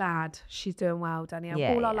so glad she's doing well, Danielle.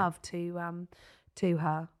 Yeah, All our love to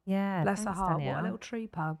her. Yeah, Bless her thanks, heart. Danielle. What a little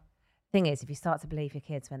trooper. Thing is, if you start to believe your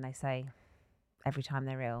kids when they say every time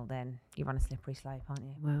they're ill, then you run a slippery slope, aren't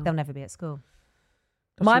you? Well, they'll never be at school.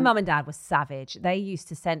 My mum and dad were savage. They used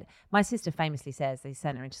to send, my sister famously says they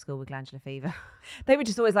sent her into school with glandular fever. They were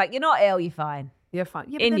just always like, you're not ill, you're fine. You're fine.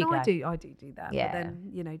 Yeah, In but you then go. I do that. Yeah. But then,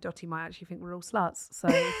 you know, Dottie might actually think we're all sluts. So,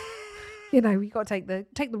 you know, you got to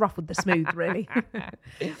take the rough with the smooth, really.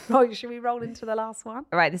 Right, should we roll into the last one?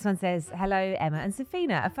 All right, this one says, hello, Emma and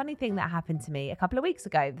Safina. A funny thing that happened to me a couple of weeks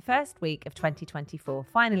ago, the first week of 2024.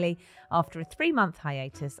 Finally, after a 3-month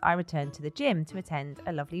hiatus, I returned to the gym to attend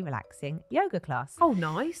a lovely, relaxing yoga class. Oh,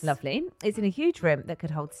 nice. Lovely. It's in a huge room that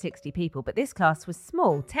could hold 60 people, but this class was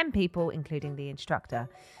small, 10 people, including the instructor.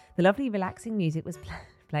 The lovely, relaxing music was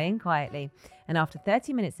playing quietly, and after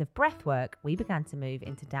 30 minutes of breath work, we began to move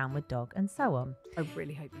into downward dog and so on. I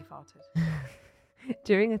really hope you farted.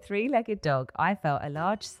 During a 3-legged dog, I felt a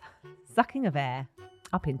large sucking of air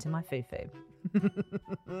up into my foo-foo.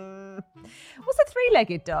 What's a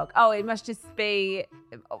 3-legged dog? Oh, it must just be,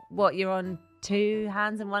 what, you're on 2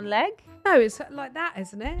 hands and 1 leg? No, it's like that,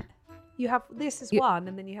 isn't it? You have, this is one,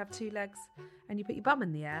 and then you have 2 legs, and you put your bum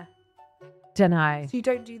in the air. Don't know. So you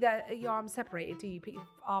don't do that, your arms separated, do you? Put your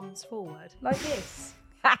arms forward, like this.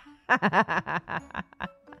 Like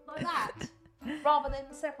that, rather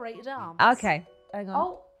than separated arms. Okay, hang on.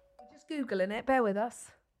 Oh, we're just Googling it, bear with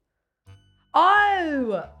us.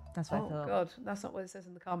 Oh! That's what I thought. Oh, God, that's not what it says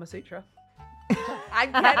in the Kama Sutra.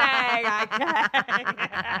 I'm kidding.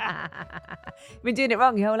 You've been doing it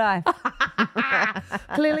wrong your whole life.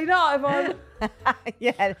 Clearly not, Yvonne.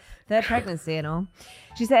 Yeah, 3rd pregnancy and all.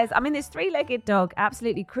 She says, I'm in this 3-legged dog,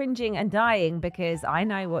 absolutely cringing and dying because I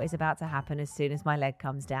know what is about to happen as soon as my leg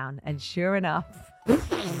comes down. And sure enough,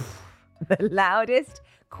 the loudest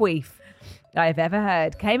queef I have ever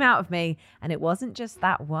heard came out of me. And it wasn't just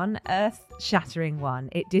that one earth-shattering one.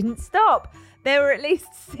 It didn't stop. There were at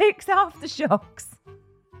least 6 aftershocks.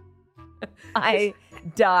 I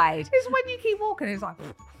died. It's when you keep walking, it's like...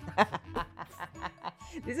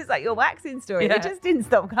 This is like your waxing story. Yeah. It just didn't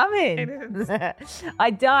stop coming.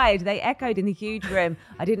 I died. They echoed in the huge room.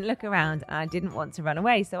 I didn't look around and I didn't want to run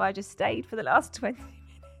away, so I just stayed for the last 20 minutes.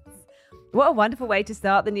 What a wonderful way to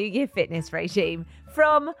start the New Year fitness regime.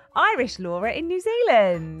 From Irish Laura in New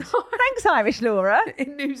Zealand. Thanks, Irish Laura.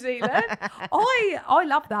 In New Zealand. I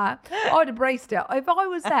love that. I'd embraced it. If I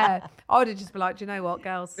was there, I would have just been like, do you know what,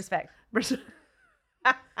 girls? Respect.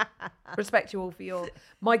 Respect you all for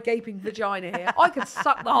my gaping vagina here. I could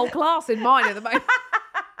suck the whole class in mine at the moment.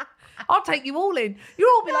 I'll take you all in. You'll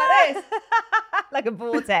all be like this. Like a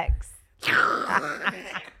vortex.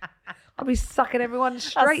 I'll be sucking everyone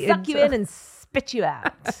straight in. I'll suck you in and spit you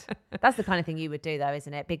out. That's the kind of thing you would do, though,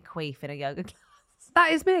 isn't it? Big queef in a yoga class.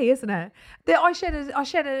 That is me, isn't it? I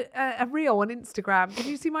shared a reel on Instagram. Did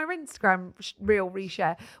you see my Instagram reel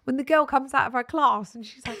reshare? When the girl comes out of her class and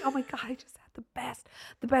she's like, oh my God, I just had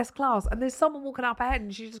the best class. And there's someone walking up ahead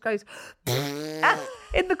and she just goes,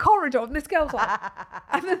 in the corridor. And this girl's like,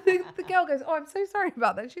 and then the girl goes, oh, I'm so sorry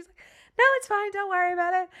about that. And she's like, no, it's fine, don't worry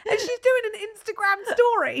about it. And she's doing an Instagram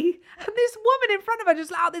story. And this woman in front of her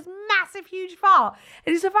just let out this massive, huge fart.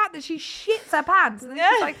 And it's the fact that she shits her pants. And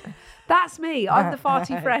then she's like, that's me. I'm the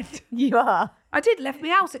farty friend. You are. I did. Left me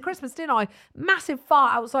house at Christmas, didn't I? Massive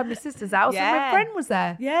fart outside my sister's house. And my friend was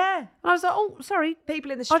there. Yeah. And I was like, oh, sorry.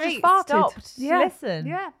 People in the I street just farted. stopped. Yeah. Listen.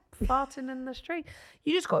 Yeah. Farting in the street.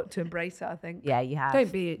 You just got to embrace it, I think. Yeah, you have.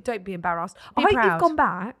 Don't be embarrassed. Be I hope proud. you've gone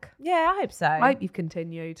back. Yeah, I hope so. I hope you've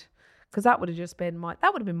continued. Because that would have been my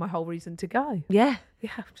whole reason to go. Yeah.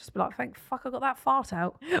 Yeah, just be like, thank fuck I got that fart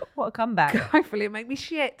out. What a comeback. Hopefully it made me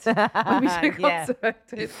shit. Made me so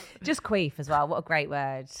concentrated. Just queef as well. What a great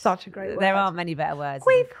word. Such a great word. There aren't many better words.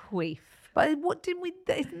 Queef. But what didn't we,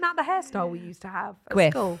 isn't that the hairstyle we used to have at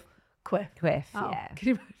Quiff. school? Quiff, yeah. Can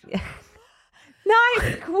you imagine?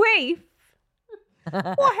 Nice queef.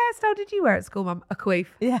 What hairstyle did you wear at school, Mum? A queef.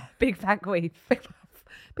 Yeah, big fat queef. Big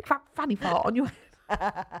fat fanny fart on your head.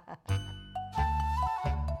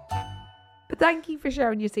 But thank you for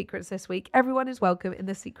sharing your secrets this week. Everyone is welcome in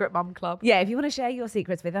the Secret Mum Club. Yeah, if you want to share your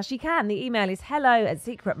secrets with us, you can. The email is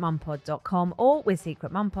hello@secretmumpod.com or with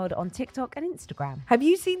Secret Mum Pod on TikTok and Instagram. Have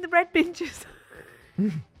you seen the red binges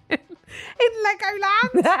in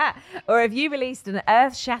Legoland? Or have you released an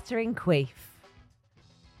earth-shattering queef?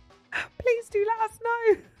 Please do let us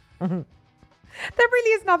know. There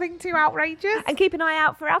really is nothing too outrageous. And keep an eye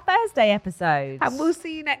out for our Thursday episodes. And we'll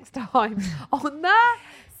see you next time on the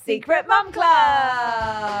Secret Mum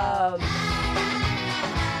Club.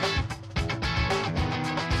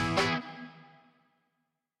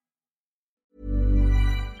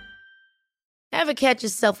 Ever catch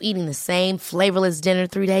yourself eating the same flavorless dinner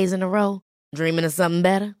 3 days in a row? Dreaming of something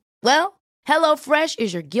better? Well, HelloFresh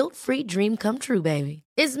is your guilt-free dream come true, baby.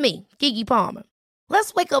 It's me, Keke Palmer.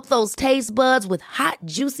 Let's wake up those taste buds with hot,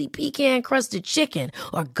 juicy pecan-crusted chicken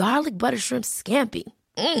or garlic butter shrimp scampi.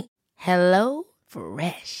 Hello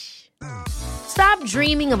Fresh. Stop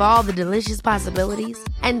dreaming of all the delicious possibilities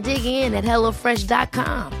and dig in at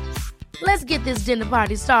HelloFresh.com. Let's get this dinner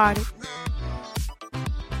party started.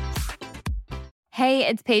 Hey,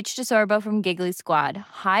 it's Paige DeSorbo from Giggly Squad.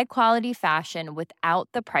 High quality fashion without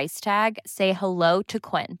the price tag. Say hello to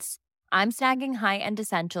Quince. I'm snagging high-end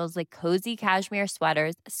essentials like cozy cashmere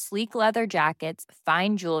sweaters, sleek leather jackets,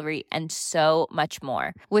 fine jewelry, and so much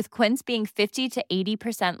more. With Quince being 50 to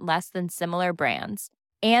 80% less than similar brands.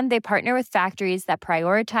 And they partner with factories that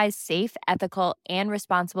prioritize safe, ethical, and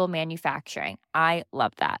responsible manufacturing. I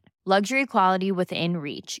love that. Luxury quality within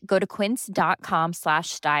reach. Go to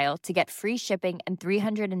quince.com/style to get free shipping and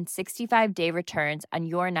 365-day returns on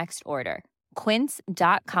your next order.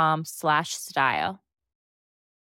 Quince.com/style.